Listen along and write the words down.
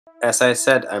As I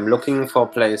said, I'm looking for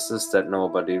places that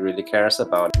nobody really cares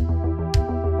about.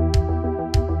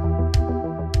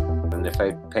 And if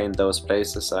I paint those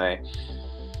places, I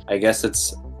guess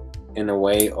it's in a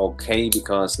way okay,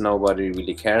 because nobody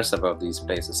really cares about these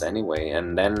places anyway,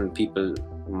 and then people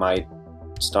might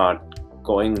start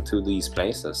going to these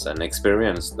places and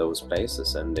experience those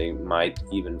places, and they might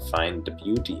even find the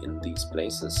beauty in these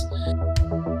places.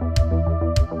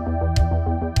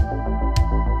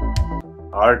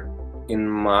 Art, in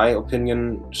my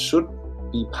opinion, should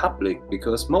be public,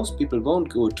 because most people won't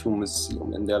go to a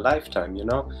museum in their lifetime, you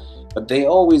know, but they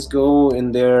always go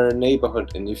in their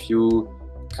neighborhood. And if you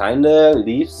kind of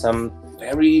leave some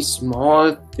very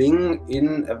small thing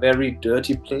in a very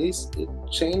dirty place, it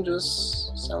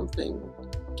changes something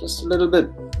just a little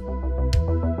bit.